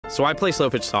So I play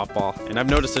Slowpitch Softball, and I've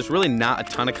noticed there's really not a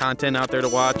ton of content out there to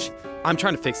watch. I'm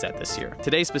trying to fix that this year.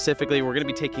 Today specifically, we're gonna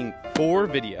be taking 4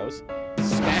 videos,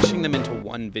 smashing them into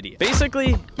one video.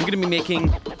 Basically, I'm gonna be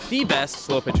making the best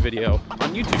Slowpitch video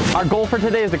on YouTube. Our goal for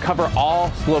today is to cover all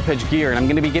Slowpitch gear, and I'm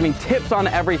gonna be giving tips on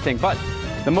everything, but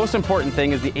the most important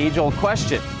thing is the age-old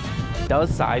question: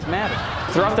 does size matter?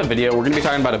 Throughout the video, we're gonna be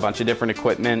talking about a bunch of different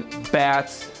equipment,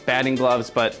 bats, batting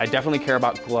gloves, but I definitely care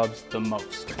about gloves the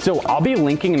most. So I'll be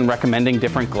linking and recommending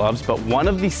different gloves, but one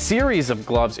of the series of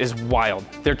gloves is wild.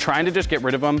 They're trying to just get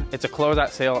rid of them. It's a closeout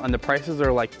sale, and the prices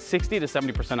are like 60 to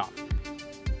 70% off.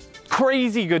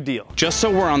 Crazy good deal. Just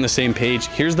so we're on the same page,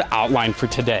 here's the outline for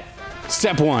today.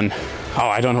 Step 1. Oh,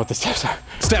 I don't know what the steps are.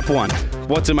 Step 1,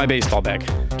 what's in my baseball bag?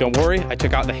 Don't worry, I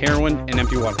took out the heroin and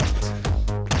empty water bottles.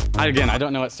 Again, I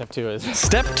don't know what step 2 is.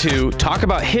 Step 2, talk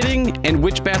about hitting and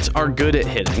which bats are good at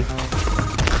hitting.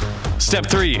 Step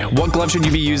 3, what glove should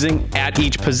you be using at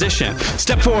each position?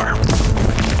 Step 4,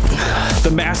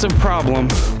 the massive problem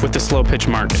with the Slowpitch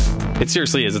market. It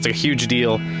seriously is, it's a huge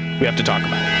deal. We have to talk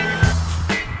about it.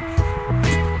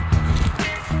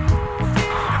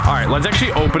 All right, let's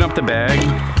actually open up the bag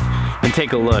and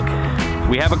take a look.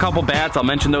 We have a couple bats, I'll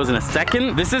mention those in a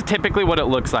second. This is typically what it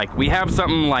looks like. We have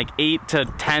something like 8 to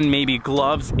 10 maybe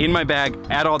gloves in my bag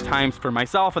at all times for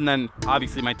myself, and then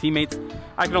obviously my teammates,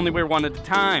 I can only wear one at a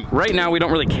time. Right now we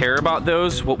don't really care about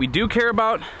those. What we do care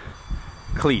about,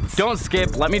 cleats. Don't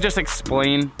skip, let me just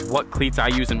explain what cleats I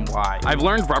use and why. I've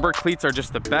learned rubber cleats are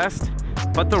just the best,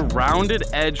 but the rounded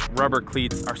edge rubber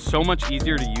cleats are so much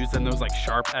easier to use than those like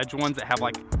sharp edge ones that have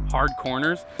like hard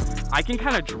corners. I can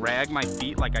kind of drag my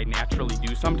feet like I naturally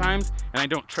do sometimes, and I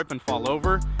don't trip and fall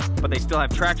over, but they still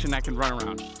have traction, I can run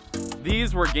around.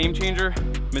 These were a game changer.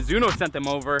 Mizuno sent them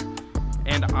over,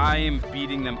 and I am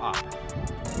beating them up.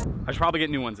 I should probably get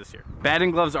new ones this year.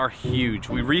 Batting gloves are huge.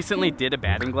 We recently did a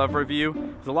batting glove review.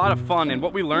 It was a lot of fun, and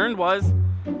what we learned was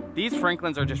these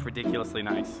Franklins are just ridiculously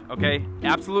nice, okay?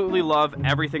 Absolutely love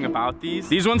everything about these.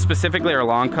 These ones specifically are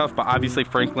long cuff, but obviously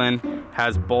Franklin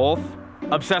has both.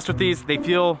 Obsessed with these. They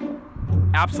feel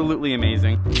absolutely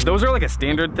amazing. Those are like a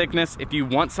standard thickness. If you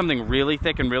want something really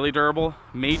thick and really durable,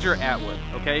 Major Atwood,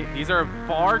 okay? These are a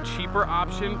far cheaper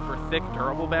option for thick,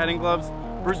 durable batting gloves.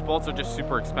 Bruce bolts are just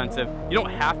super expensive. You don't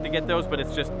have to get those, but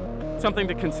it's just something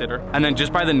to consider. And then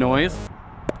just by the noise,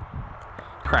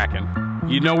 Kraken.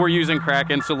 You know we're using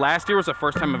Kraken. So last year was the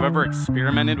first time I've ever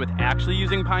experimented with actually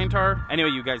using pine tar.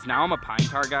 Anyway, you guys, now I'm a pine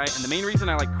tar guy, and the main reason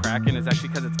I like Kraken is actually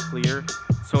because it's clear.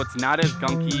 So it's not as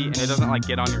gunky and it doesn't like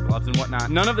get on your gloves and whatnot.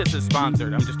 None of this is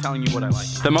sponsored, I'm just telling you what I like.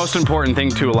 The most important thing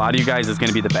to a lot of you guys is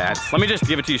gonna be the bats. Let me just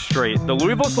give it to you straight. The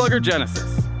Louisville Slugger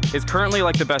Genesis is currently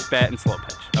like the best bat in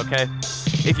Slowpitch, okay?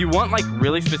 If you want like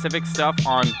really specific stuff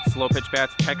on Slowpitch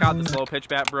bats, check out the Slowpitch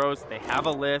Bat Bros. They have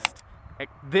a list.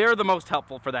 They're the most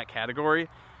helpful for that category,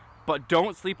 but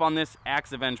don't sleep on this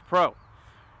Axe Avenge Pro.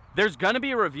 There's gonna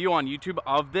be a review on YouTube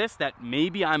of this that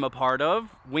maybe I'm a part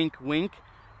of, wink, wink,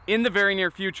 in the very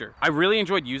near future. I really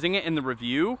enjoyed using it in the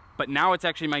review, but now it's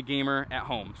actually my gamer at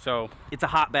home, so it's a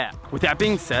hot bat. With that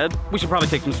being said, we should probably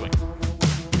take some swings.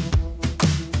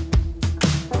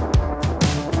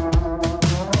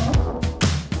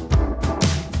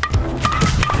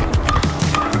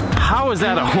 How is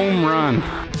that a home run?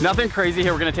 Nothing crazy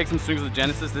here. We're gonna take some swings with the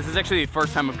Genesis. This is actually the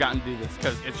first time I've gotten to do this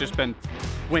because it's just been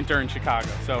winter in Chicago,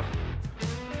 so.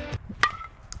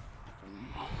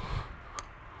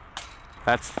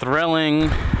 That's thrilling.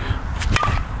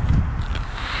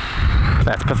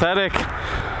 That's pathetic.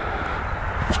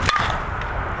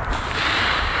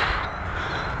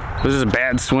 This is a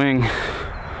bad swing.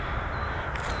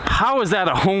 How is that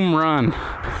a home run?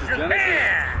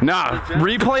 Nah,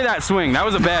 replay that swing. That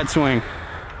was a bad swing.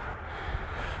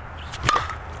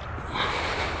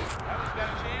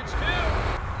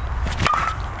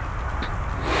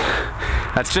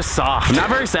 That's just soft. I'm not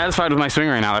very satisfied with my swing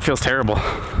right now. That feels terrible.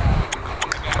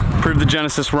 Prove the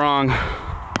Genesis wrong.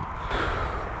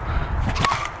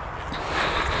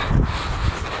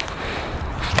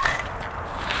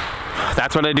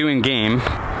 That's what I do in game.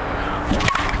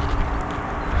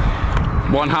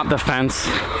 One hop the fence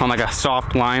on like a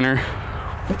soft liner.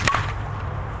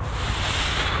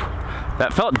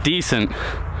 That felt decent.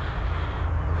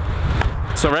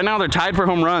 So right now they're tied for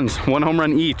home runs, 1 home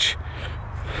run each.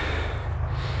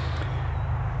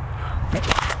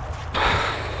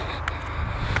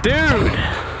 Dude,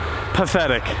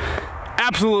 pathetic.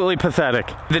 Absolutely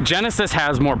pathetic. The Genesis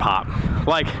has more pop.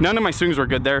 Like, none of my swings were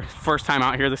good there. First time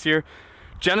out here this year.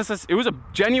 Genesis, it was a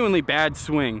genuinely bad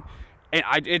swing, and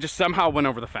it just somehow went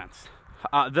over the fence.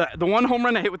 The 1 home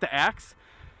run I hit with the axe,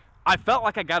 I felt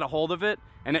like I got a hold of it,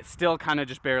 and it still kind of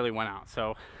just barely went out.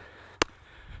 So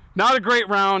Not a great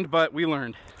round, but we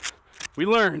learned. We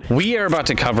learned. We are about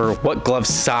to cover what glove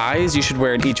size you should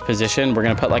wear at each position. We're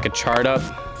gonna put like a chart up.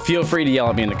 Feel free to yell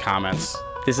at me in the comments.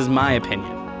 This is my opinion,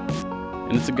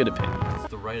 and it's a good opinion. It's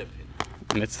the right opinion.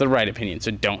 And it's the right opinion,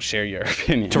 so don't share your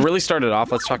opinion. To really start it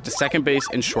off, let's talk to second base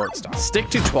and shortstop. Stick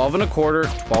to 12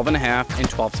 1/4, 12 1/2, and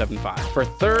 12.75. For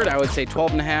third, I would say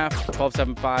 12 1/2,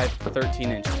 12.75,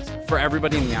 13 inches. For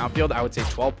everybody in the outfield, I would say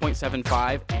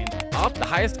 12.75 and up. The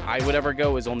highest I would ever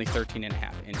go is only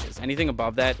 13.5 inches. Anything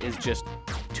above that is just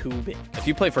too big. If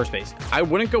you play first base, I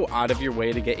wouldn't go out of your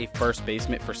way to get a first base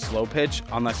mitt for slow pitch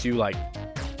unless you like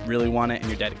really want it and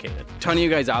you're dedicated. A ton of you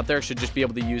guys out there should just be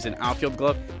able to use an outfield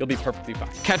glove. You'll be perfectly fine.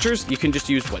 Catchers, you can just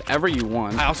use whatever you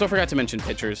want. I also forgot to mention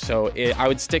pitchers, so I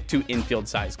would stick to infield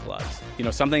size gloves. You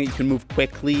know, something you can move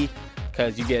quickly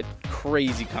because you get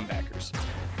crazy comebackers.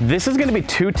 This is gonna be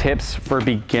 2 tips for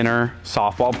beginner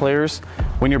softball players.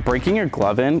 When you're breaking your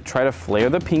glove in, try to flare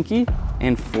the pinky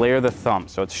and flare the thumb.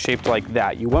 So it's shaped like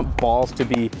that. You want balls to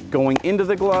be going into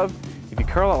the glove. If you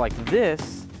curl it like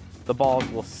this, the balls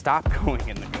will stop going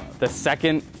in the glove. The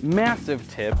second massive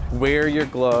tip, wear your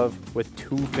glove with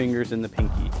 2 fingers in the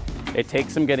pinky. It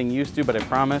takes some getting used to, but I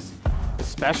promise,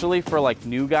 especially for like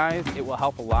new guys, it will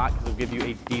help a lot because it'll give you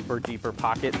a deeper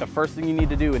pocket. The first thing you need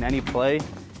to do in any play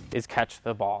is catch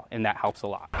the ball, and that helps a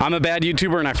lot. I'm a bad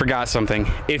YouTuber and I forgot something.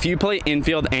 If you play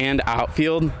infield and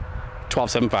outfield,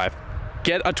 12.75.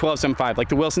 Get a 12.75, like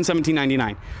the Wilson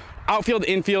 1799. Outfield,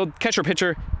 infield, catcher,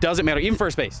 pitcher, doesn't matter, even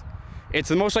first base. It's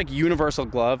the most like universal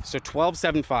glove, so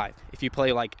 12.75 if you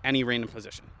play like any random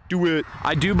position. Do it.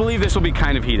 I do believe this will be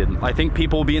kind of heated. I think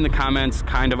people will be in the comments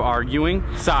kind of arguing.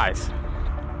 Size,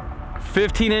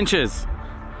 15 inches,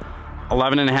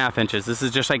 11.5 inches. This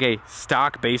is just like a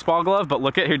stock baseball glove, but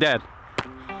look at your dad.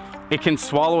 It can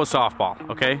swallow a softball,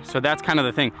 okay? So that's kind of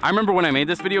the thing. I remember when I made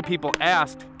this video, people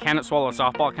asked, can it swallow a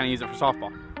softball? Can I use it for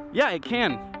softball? Yeah, it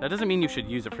can. That doesn't mean you should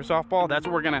use it for softball. That's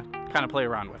what we're gonna kind of play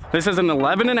around with. This is an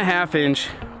 11.5 inch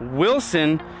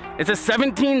Wilson. It's a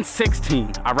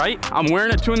 17-16, all right? I'm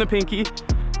wearing a 2 in the pinky.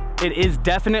 It is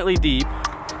definitely deep.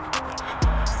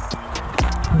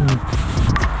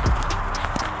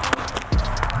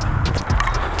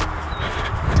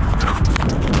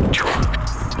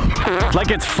 Like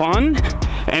it's fun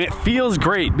and it feels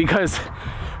great because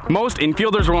most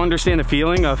infielders will understand the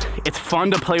feeling of it's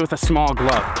fun to play with a small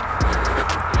glove.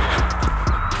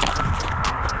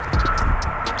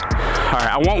 All right,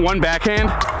 I want one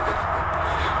backhand.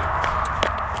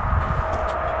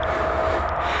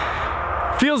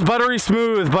 Feels buttery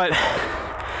smooth, but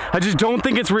I just don't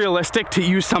think it's realistic to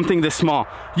use something this small.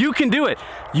 You can do it.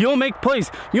 You'll make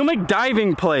plays. You'll make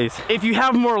diving plays. If you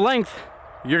have more length,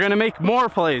 you're gonna make more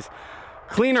plays,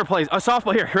 cleaner plays. A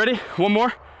softball here, ready? One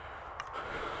more.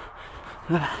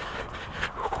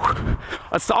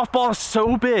 A softball is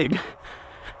so big,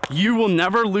 you will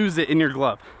never lose it in your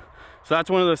glove. So that's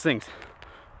one of those things.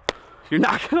 You're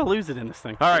not gonna lose it in this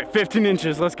thing. All right, 15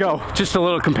 inches, let's go. Just a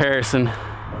little comparison.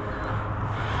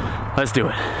 Let's do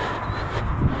it.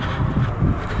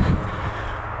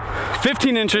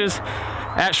 15 inches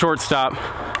at shortstop.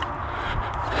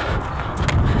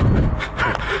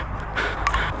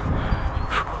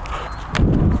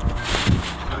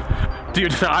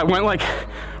 Dude, so I went like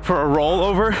for a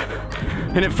rollover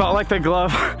and it felt like the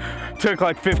glove took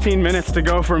like 15 minutes to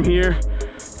go from here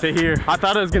to here. I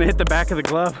thought it was gonna hit the back of the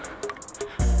glove.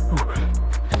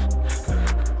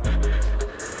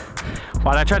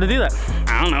 Why'd I try to do that?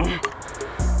 I don't know.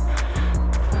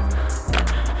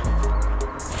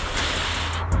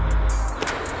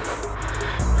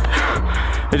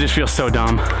 It just feels so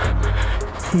dumb.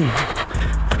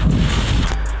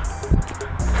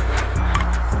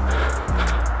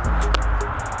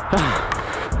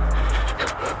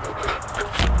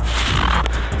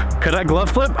 Could I glove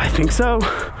flip? I think so.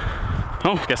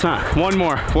 Oh, guess not. One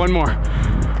more.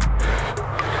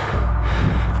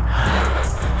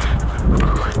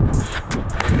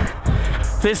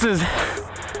 This is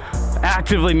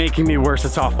actively making me worse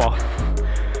at softball.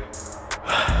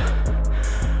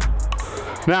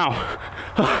 Now,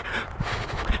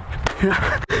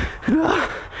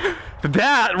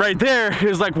 that right there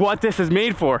is like what this is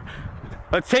made for.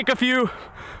 Let's take a few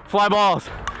fly balls.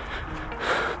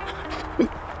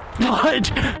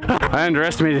 Fudge! I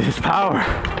underestimated his power.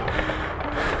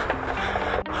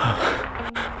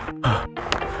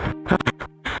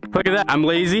 Look at that, I'm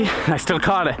lazy, and I still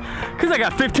caught it. Because I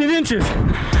got 15 inches.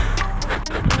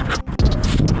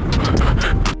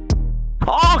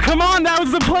 Oh, come on, that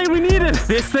was the play we needed.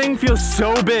 This thing feels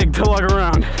so big to lug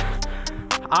around.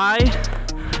 I'm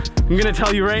gonna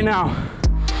tell you right now,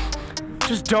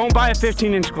 just don't buy a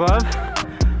 15-inch glove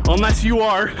unless you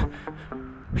are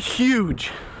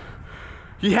huge.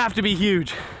 You have to be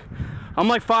huge. I'm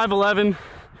like 5'11",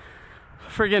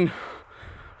 friggin'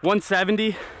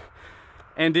 170,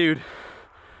 and dude,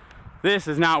 this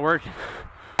is not working.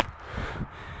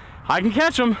 I can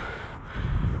catch them,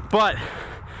 but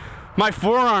my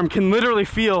forearm can literally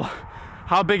feel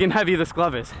how big and heavy this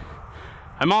glove is.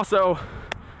 I'm also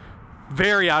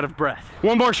very out of breath.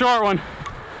 One more short one.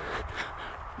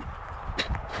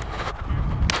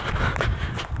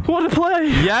 What a play.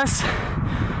 Yes,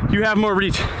 you have more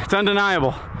reach. It's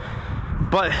undeniable.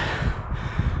 But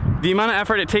the amount of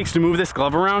effort it takes to move this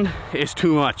glove around is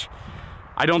too much.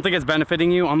 I don't think it's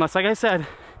benefiting you unless, like I said,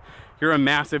 you're a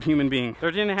massive human being.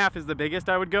 13.5 is the biggest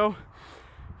I would go.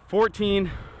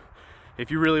 14 if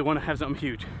you really want to have something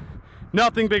huge.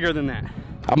 Nothing bigger than that.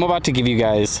 I'm about to give you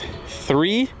guys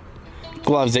 3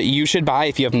 gloves that you should buy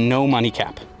if you have no money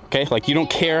cap, okay? Like you don't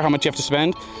care how much you have to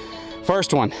spend.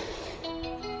 First one,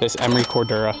 this Emery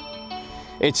Cordura.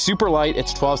 It's super light,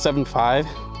 it's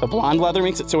 12.75. The blonde leather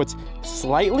makes it so it's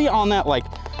slightly on that like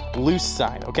loose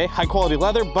side, okay? High quality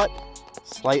leather, but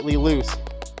slightly loose.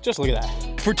 Just look at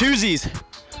that. For twosies,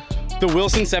 the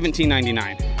Wilson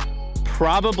 17.99.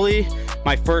 Probably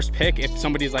my first pick if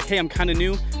somebody's like, hey, I'm kind of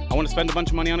new, I want to spend a bunch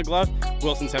of money on a glove,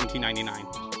 Wilson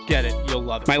 17.99. Get it, you'll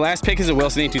love it. My last pick is a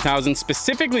Wilson A2000,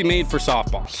 specifically made for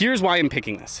softball. Here's why I'm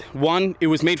picking this. One, it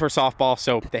was made for softball,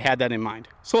 so they had that in mind.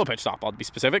 Slowpitch softball, to be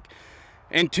specific.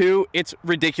 And 2, it's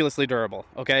ridiculously durable,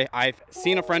 okay? I've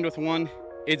seen a friend with one.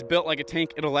 It's built like a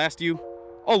tank. It'll last you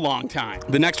a long time.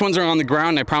 The next ones are on the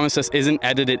ground. I promise this isn't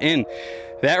edited in.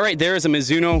 That right there is a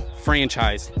Mizuno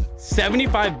franchise.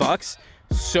 75 bucks,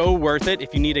 so worth it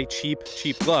if you need a cheap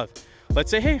glove. Let's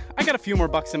say, hey, I got a few more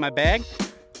bucks in my bag.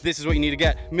 This is what you need to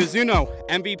get. Mizuno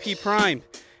MVP Prime.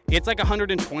 It's like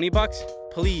 120 bucks.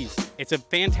 Please, it's a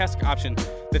fantastic option.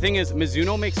 The thing is,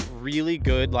 Mizuno makes really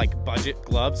good like budget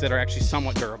gloves that are actually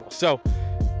somewhat durable. So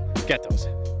get those.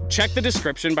 Check the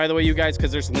description, by the way, you guys,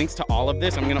 because there's links to all of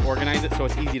this. I'm gonna organize it so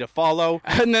it's easy to follow.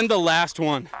 And then the last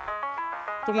one,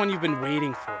 the one you've been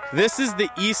waiting for. This is the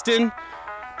Easton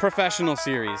Professional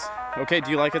Series. Okay,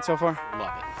 do you like it so far?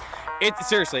 Love it.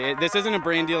 Seriously, this isn't a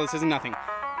brand deal, this isn't nothing.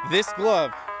 This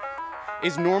glove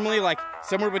is normally like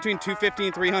somewhere between $250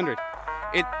 and $300.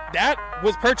 That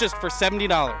was purchased for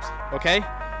 $70, okay?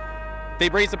 They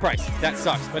raised the price, that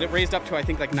sucks, but it raised up to I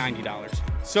think like $90.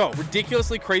 So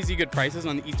ridiculously crazy good prices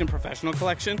on the Easton Professional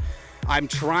Collection. I'm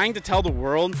trying to tell the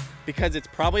world because it's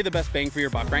probably the best bang for your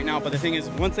buck right now, but the thing is,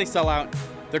 once they sell out,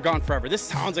 they're gone forever. This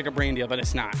sounds like a brand deal, but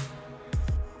it's not.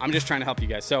 I'm just trying to help you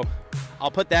guys. So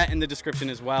I'll put that in the description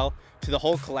as well to the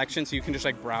whole collection so you can just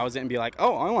like browse it and be like,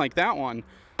 oh, I like that one.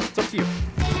 It's up to you.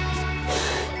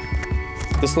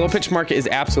 The slow pitch market is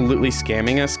absolutely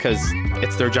scamming us because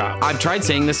it's their job. I've tried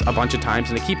saying this a bunch of times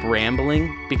and I keep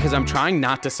rambling because I'm trying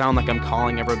not to sound like I'm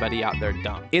calling everybody out there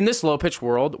dumb. In the slow pitch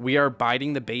world, we are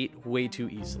biting the bait way too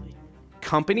easily.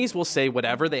 Companies will say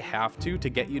whatever they have to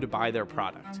get you to buy their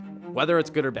product, whether it's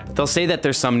good or bad. They'll say that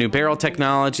there's some new barrel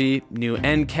technology, new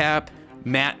end cap,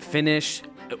 matte finish.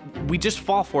 We just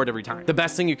fall for it every time. The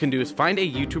best thing you can do is find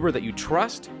a YouTuber that you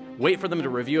trust, wait for them to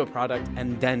review a product,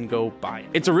 and then go buy it.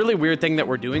 It's a really weird thing that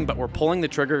we're doing, but we're pulling the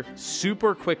trigger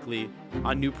super quickly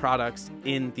on new products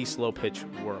in the slow pitch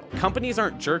world. Companies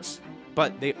aren't jerks,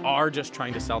 but they are just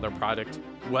trying to sell their product,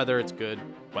 whether it's good,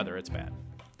 whether it's bad.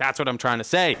 That's what I'm trying to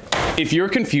say. If you're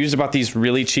confused about these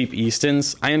really cheap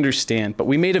Eastons, I understand, but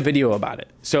we made a video about it.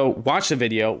 So watch the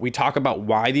video. We talk about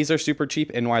why these are super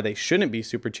cheap and why they shouldn't be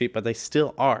super cheap, but they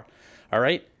still are. All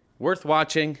right, worth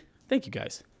watching. Thank you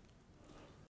guys.